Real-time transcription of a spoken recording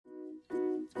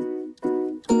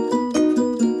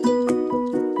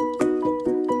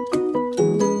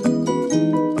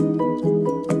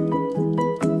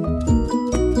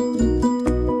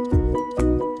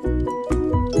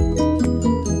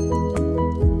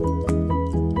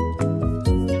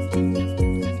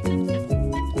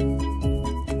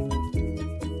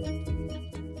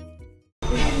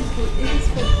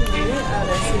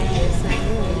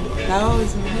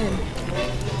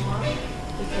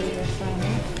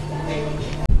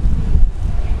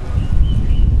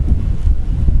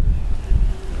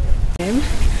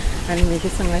and make it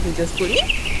sound like you just put it.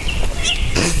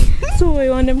 So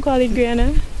you want them call it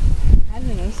Grenada? I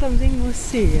don't know, something more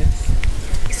serious.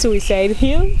 Suicide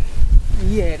Hill?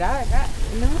 Yeah, that,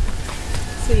 you know.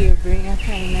 So you bring a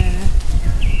kind of.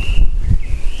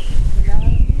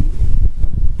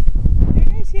 You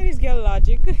guys hear this girl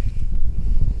logic? Oh God,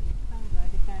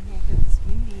 you can't hear because it's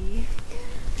windy.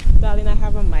 Darling, I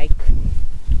have a mic.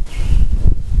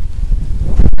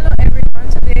 Hello everyone,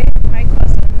 today my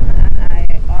cousin and I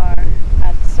are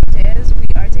at Sauteurs. We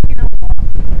are taking a walk.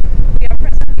 We are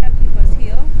presently at People's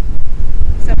Hill.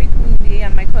 It's a bit windy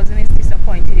and my cousin is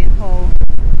disappointed in how,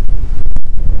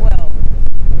 well,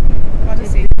 what to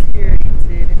say,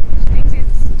 deteriorated. She thinks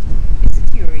it's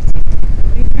deteriorated.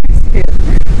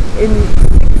 In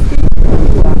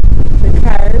 1641, the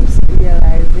Caribs,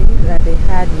 realizing that they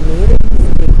had made a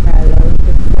mistake by allowing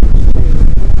the French to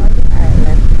remain on the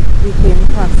island, became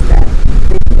hostile.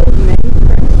 They killed many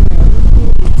Frenchmen who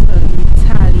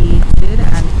retaliated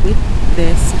and with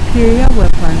their superior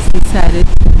weapons decided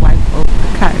to wipe out the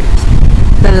Caribs.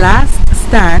 The last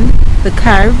stand the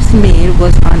Caribs made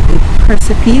was on a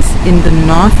precipice in the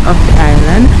north of the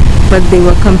island, but they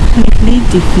were completely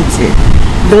defeated.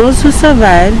 Those who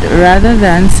survived, rather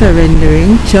than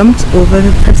surrendering, jumped over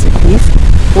the precipice,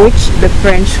 which the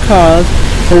French called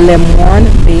Le Morne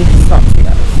des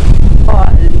Sauteurs, or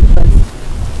Leapers.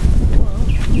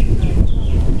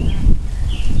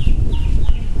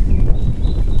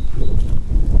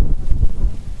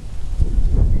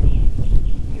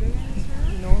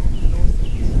 No.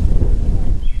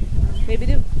 Maybe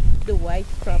the white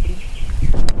probably.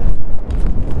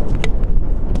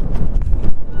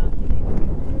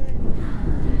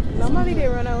 Normally they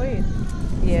run away.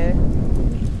 Yeah.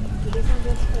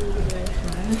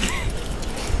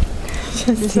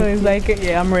 This one is like,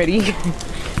 yeah, I'm ready.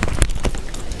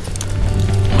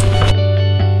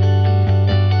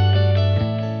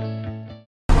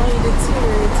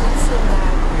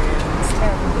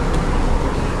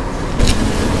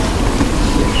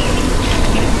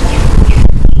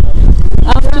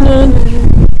 Afternoon.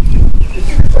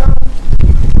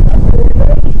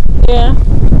 Yeah.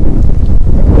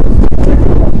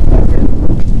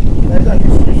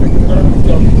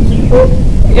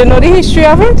 You know the history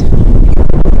of it?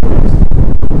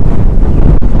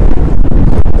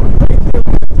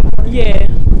 Yeah.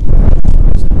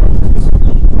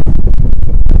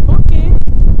 Okay.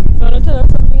 You want to tell us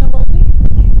something about it?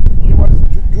 It was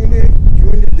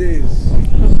during the days,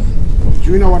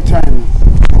 during our time,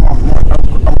 our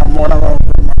mother, our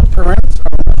parents,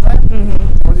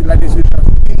 was it like this? It was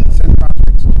in St.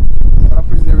 Patrick's. Our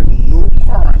place there is no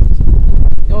current.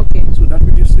 Okay. So that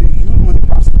we just say you only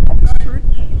pass up the street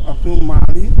up to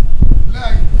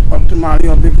Mali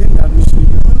or Begin that we see use.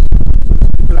 So the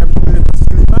people like to live in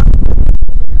cinema,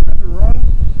 have to run,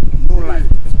 no light,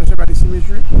 especially by the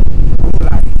cemetery, no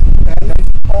light. And that is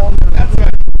all that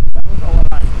was our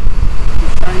life. We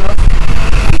shine us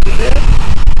and today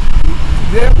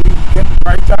we get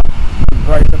brighter and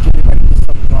brighter today by the grace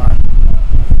of God.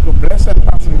 So bless St.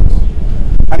 Patrick's.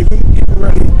 And if you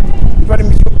really, if I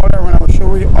miss you all around, I will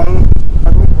show you all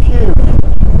that we cave.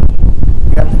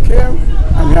 We have the cave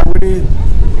and we have really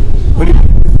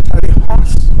the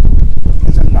horse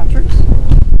in St. Patrick's.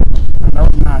 And that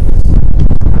was nice.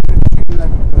 And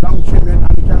like a long chain and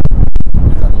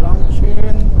there's a long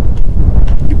chain.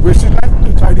 The bracelet like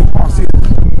to tie the horses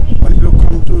when people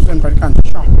come to St. Patrick and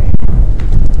shop.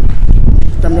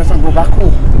 Them just go back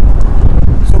home.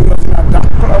 So we was in a dark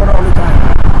cloud all the time.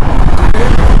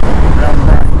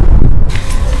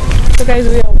 So guys,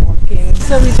 we are walking.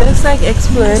 So we just like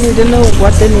exploring. We don't know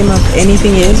what the name of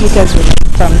anything is because we're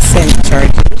from St.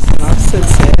 George's, not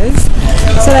Sauteurs.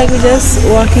 So like we just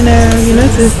walking around, you know,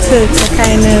 to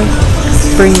kind of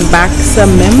bring back some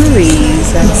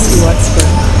memories and see what's going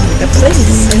on with the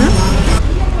place, you know.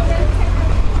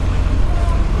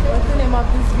 What's the name of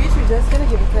this beach? We're just gonna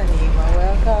give it a name.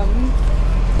 Welcome.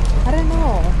 I don't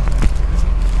know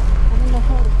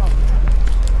how to call it.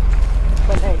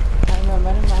 But like, I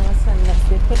remember the man was telling us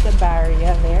they put the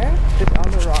barrier there with all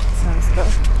the rocks and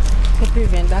stuff to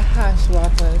prevent the harsh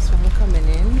waters from coming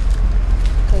in.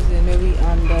 Because you know we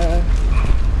on the,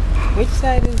 which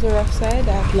side is the rough side?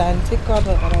 The Atlantic or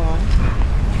the other one?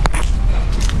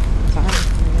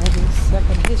 It's like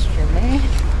a history, man.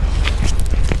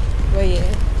 But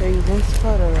yeah, the reasons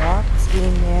for the rocks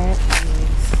being there is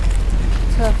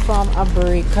to form a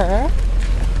breaker.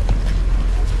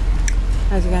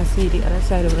 As you can see, the other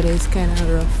side over there is kind of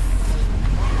rough.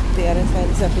 The other side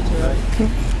is a bit rough.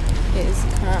 It is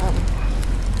calm,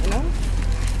 you know?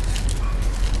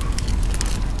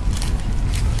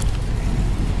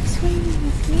 Swing.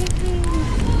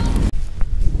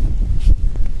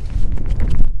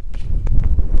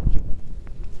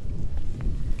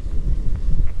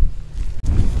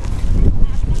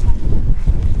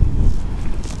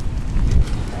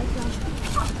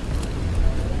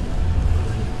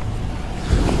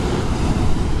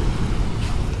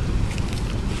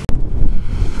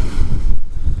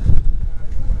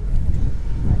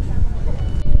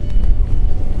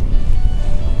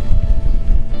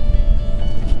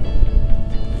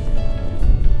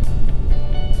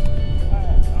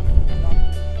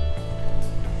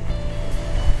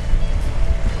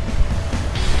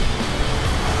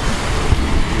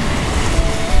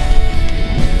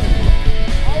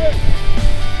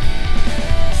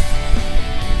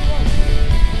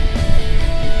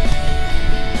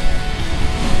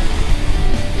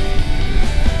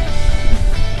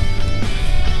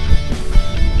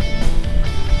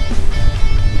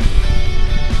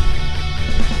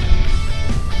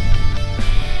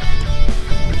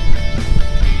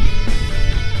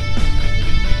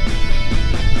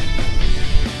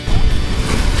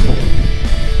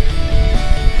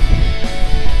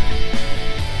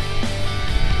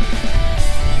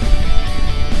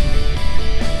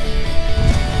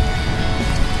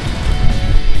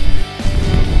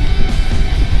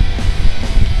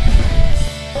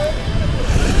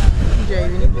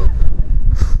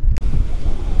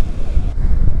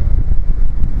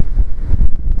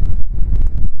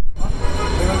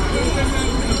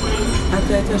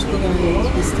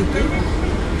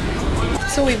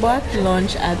 So we bought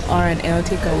lunch at R&L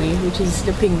Takeaway, which is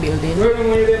the pink building right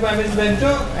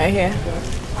here.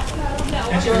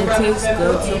 And it tastes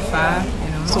good so far, you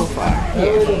know. So far,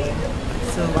 yeah.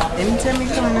 So anytime we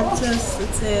come up to us,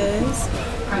 it says,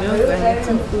 you know, I get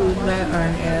some food by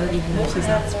R&L, even if she's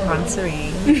not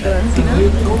sponsoring. But, you know,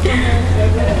 go from her.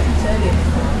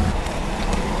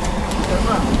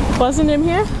 What's the name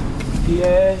here?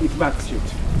 Yeah, it's back street.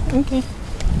 Okay.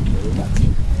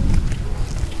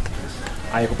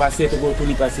 I can pass it to go to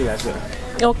the Passil as well.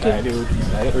 Okay. The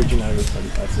original route for the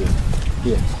Passil.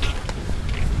 Yeah.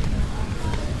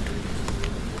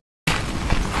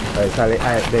 I call it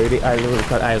the island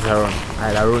called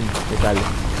Aileron, they call it.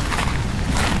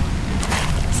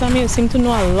 Sam, you seem to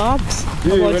know a lot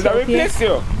Yeah, about well, that here. place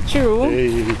you. True.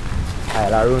 Hey,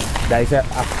 Aileron. That is a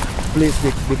place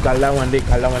they call that one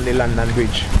the London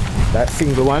Bridge. That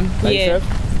single one, like Yeah.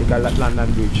 they call that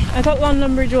London Bridge. I thought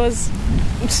London Bridge was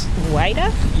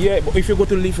wider. Yeah, but if you go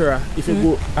to Livera, if you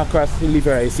go across the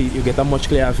Livera, you see you get a much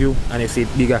clearer view and you see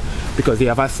it bigger because they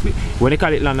have a when they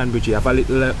call it London Bridge, you have a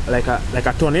little like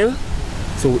a tunnel.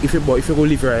 So if you go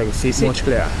Livera, you see it much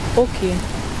clearer. Okay.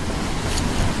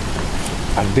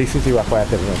 And this is the rock where I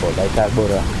tell you about, like that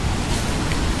border.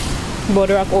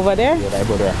 Border rock over there. Yeah, that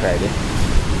border rock right there.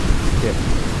 Yeah.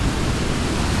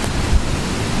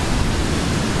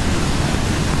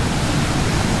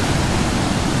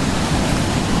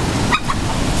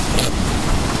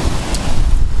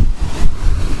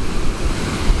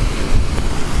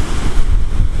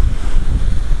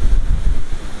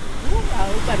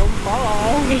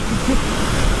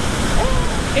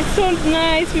 It's so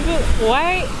nice. People,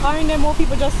 why aren't there more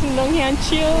people just sitting down here and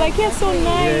chill? Like, it's so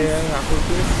nice. Yeah, cool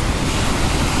place.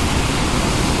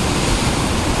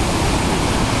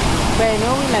 But I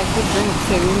know we like to drink,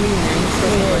 so we really nice. So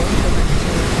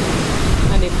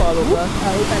And they fall over.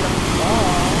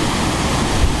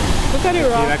 Look at the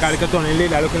rocks. Like a little tunnel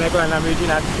there, looking like an American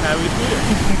really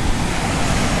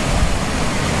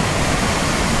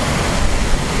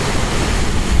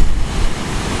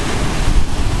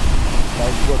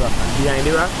behind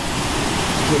the rock.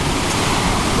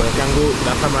 But you can go,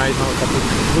 the camera is not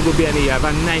you go behind it, you have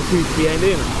a nice view behind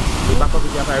it. The back of it,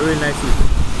 you have a really nice view.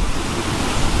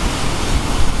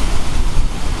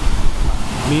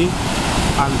 Me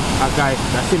and a guy,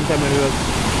 the same time when we was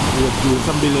doing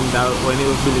some building when he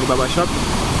was building the barber shop,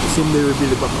 the same day we build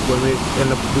the barber when we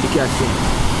end up with the casting.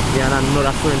 Me and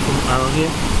another friend from around here,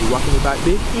 we walk in the back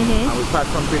day, and we pass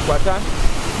from Breakwater.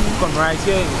 Come right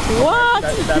here. What?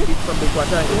 That bit from the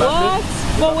water. What?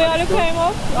 But we had to climb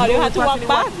up? Or you had to walk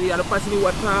back? We had to pass in the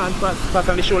water and pass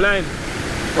on the shoreline.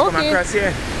 Come across here.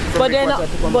 But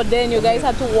then you guys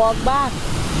had to walk back.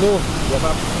 No, you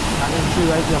have an entry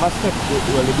right, you have a step.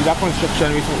 Well, they did a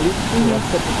construction recently. You have a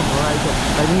step to come right up.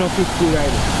 I didn't know if it's cool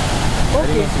right.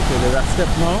 Okay. There's a step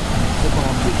now to come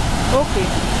up with. Okay.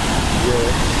 Yeah.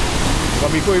 But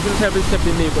before you step in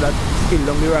there, you could have scaled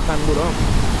down the rock and go down.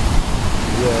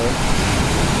 Yeah.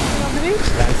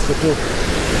 That's the two.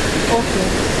 Okay.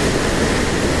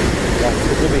 That's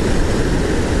the two.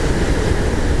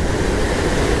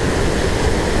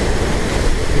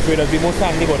 If it would be more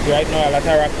sandy, but right now a lot of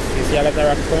rocks. You see a lot of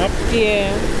rocks come up? Yeah.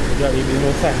 Yeah, it will be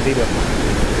more sandy, but a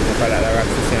lot of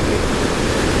rocks the same way.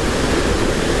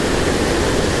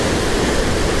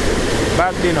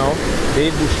 Back there now,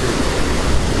 they Boucherie.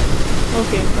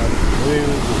 Okay. We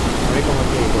come up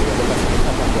here, but you have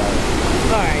to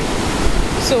Alright.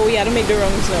 So we had to make the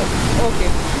wrong now. Okay.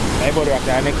 I bought rock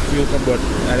the next few cupboard.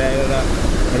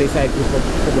 I decided to put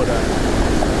cupboard.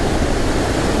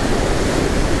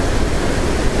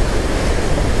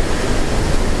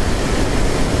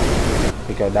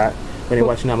 Because that when you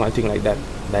watch normal thing like that,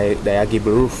 they give a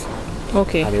roof.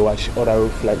 Okay. And you watch other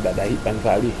roof like that, they hit and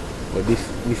fall. But this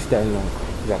style now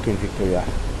is a Queen Victoria.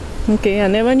 Okay, I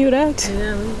never knew that.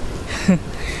 Yeah.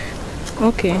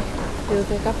 Okay. It looks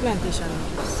like a plantation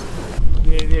house.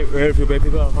 Yeah, where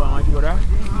people are from Antigua.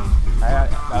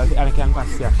 I can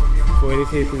pass here. So they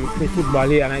say to play football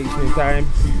here and I eat time.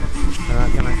 And I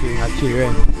can see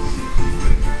children.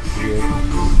 Yeah.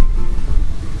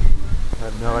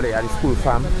 And now they are the school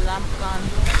farm.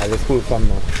 At the school farm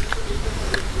now.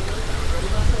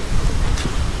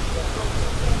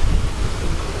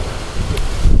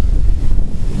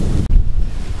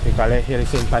 They call it here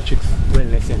St.Patrick's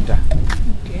Wellness Center.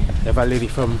 Okay. They have a lady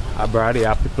from abroad, they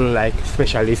have people like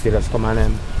specialists, they just come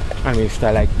and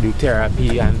administer like do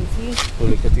therapy and all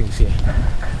the things here.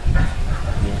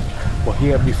 Yeah. But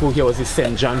here before here was the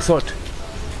St. John's Hut.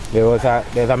 There's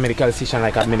a medical station,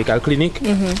 like a medical clinic.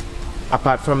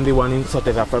 Apart from the one in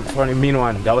Sauteurs, from the main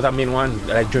one. That was a main one,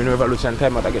 like during Revolution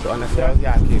time, I get to understand the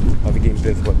arcade of the game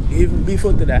place. But even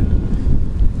before to that,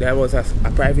 there was a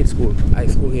private school, high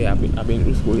school here. I've been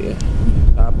to school here.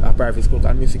 A private school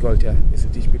called Music Culture. Used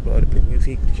to teach people how to play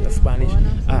music, teach Spanish,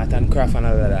 art and craft and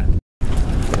all of that.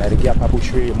 Like the gap of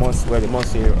Boucherie, where the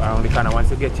must around the corner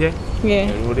once you get here.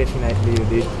 Yeah. You know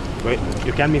definitely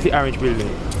you can miss the orange building.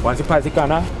 Once you pass the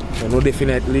corner, you know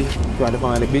definitely if you want to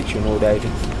come on the beach, you know that it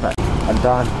is. And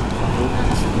done.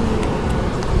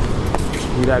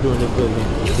 We are doing the building.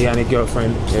 He and a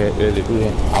girlfriend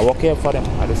I work here for them.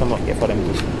 I do some work here for them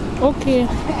too. Okay.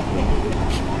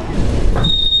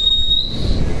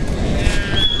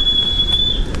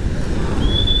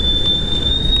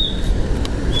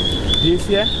 This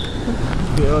year,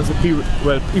 there was a period,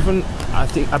 well, even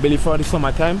I believe for the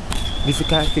summertime, this is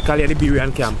called the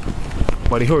Burian camp.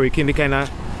 But the hurricane, they kind of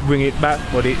bring it back,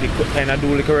 but they kind of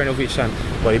do like a renovation.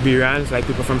 But the Burians, like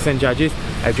people from St. George's,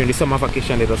 like during the summer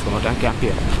vacation, they just come out and camp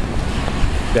here.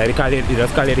 They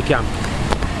just call it the camp.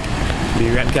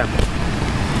 Burian camp.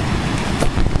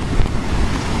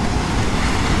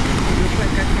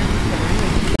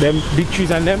 Them big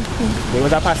trees and them, there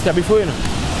was a pasture before, you know.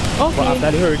 Okay. But after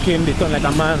the hurricane, they turned like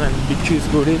a man and big trees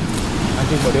grew in. I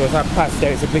think, but there was a pasture,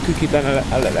 they used to play cricket and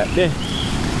all that there.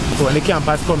 So when the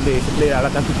campers come, they used to play a lot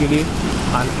of cricket there.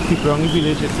 And people around the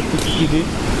village used to play cricket there.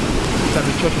 So the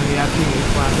church and the thing is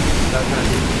fun.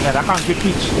 Yeah, that can't be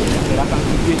pitch. Yeah, that can't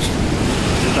be pitch.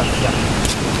 Yeah.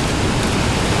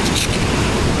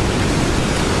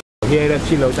 Here, that's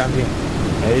chill out and thing.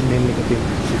 I didn't mean like a thing.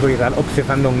 Before you can upset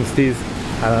and down the stairs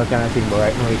and all kind of thing. But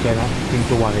right now, you can think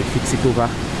to one, fix it over.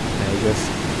 I just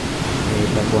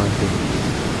make that one thing.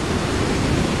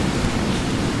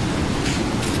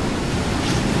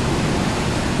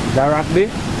 That rock there,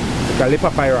 they call it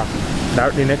papaya rock.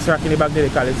 The next rock in the back there,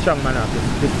 they call it strongman rock.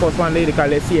 The first one there, they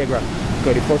call it sieg rock.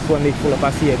 Because the first one they full of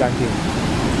a sieg and thing.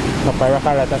 Papaya rock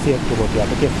a lot of sieg too, but you have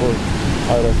to be careful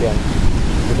how to say it.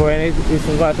 Before when it's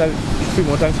got a swim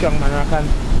out and strongman rock and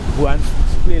go and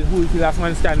play who is the last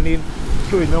man standing,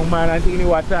 throw it young man and thing in the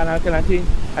water and all kind of thing.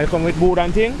 And come with board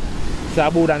and thing. So a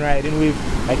board and riding with,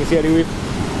 like you see the with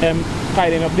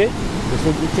kiting up there. So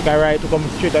you take a ride to come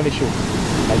straight on the show.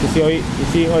 Like you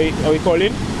see how he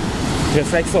calling?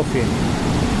 Just like surfing.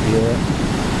 Yeah.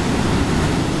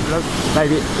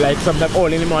 Like sometimes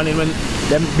all in the morning when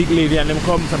them big lady and them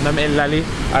come, sometimes elderly.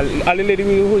 All the lady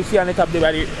who see on the top there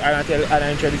and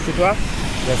I introduce you to her,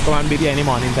 just come and be there in the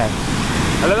morning time.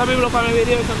 A lot of people come and be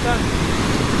there sometimes.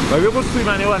 But if you go swim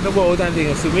and you want to go out and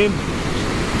things, swim.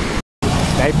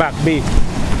 Like back bay.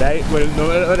 Like, well,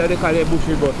 no, they call it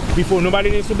Boucherie, but before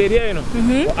nobody needs to be there, you know.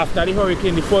 But after the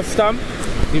hurricane, the first storm,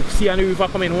 you see and the river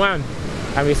come in one.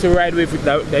 And we used to ride with it.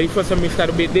 The first time we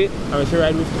started a bit there, and we used to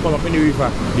ride with it to come up in the river.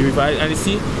 The river and the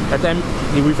sea, that time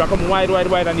the river come wide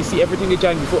and you see everything they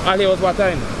join before all there was water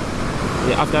in.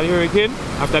 Yeah, after the hurricane,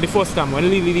 after the first time, when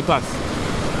Lily passed,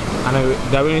 and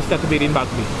that when we started bathing back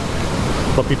there.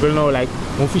 But people know, like,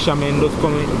 when fishermen just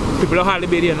come in, people don't hardly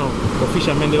bathe here now. But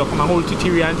fishermen, they come and hold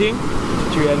titiri and thing.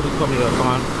 Titiri and come here,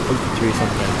 come and hold titiri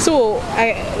sometimes. So,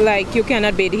 like, you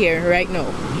cannot bathe here right now?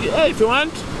 Yeah, if you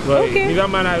want. But okay. Neither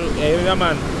man, I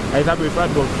have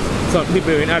preferred, but some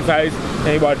people will advise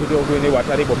anybody to go in the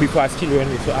water. But before as children,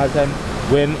 so all time,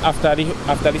 when after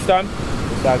the storm,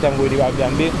 so all time go in the water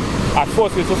and bathe. At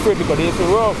first, we were so afraid because they were so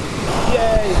rough.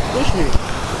 Yeah, it's Boucherie.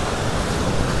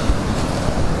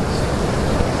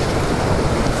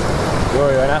 Yo,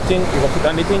 and I think you can put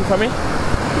on the thing for me.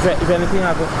 If anything,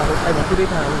 I will put it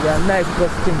on. They are nice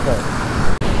because thing for it.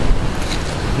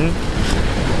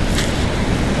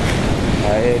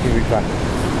 I hate the river.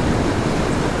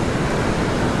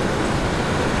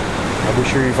 I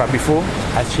Boucherie river before,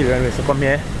 as children we used to come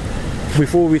here.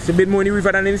 Before we used to bathe more in the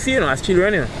river than in the sea, you know, as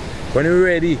children, you know. When we were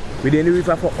ready, we did in the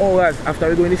river for hours after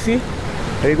we go in the sea.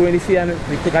 When we go in the sea and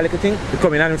we take a little thing, we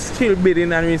come in and we still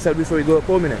bathing and rinse out before we go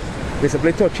home, you know. We used to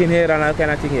play touching here and all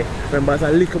kind of thing here. Remember as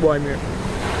a little boy here.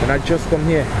 When I just come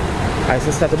here, I used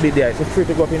to start to be there. I used to free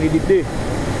to go up in the deep day.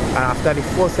 And after the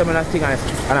first seminar thing, and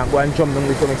I go and jump down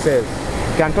before myself.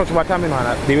 You can't touch water, you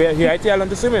know. They were here right here along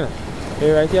to swim, you know. They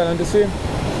were right here along to swim.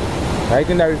 Right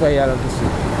in the river here along to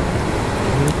swim.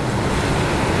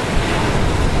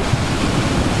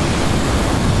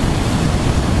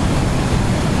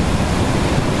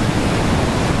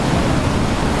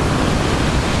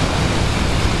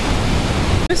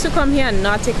 I used to come here and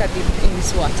not take a dip in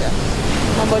this water.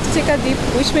 I'm about to take a dip,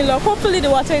 wish me luck. Hopefully the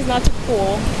water is not too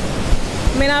cold.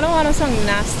 I mean, I don't want to sound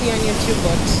nasty on YouTube,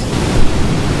 but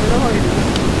you know how it is.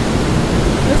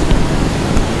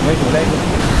 Very good, very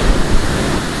good.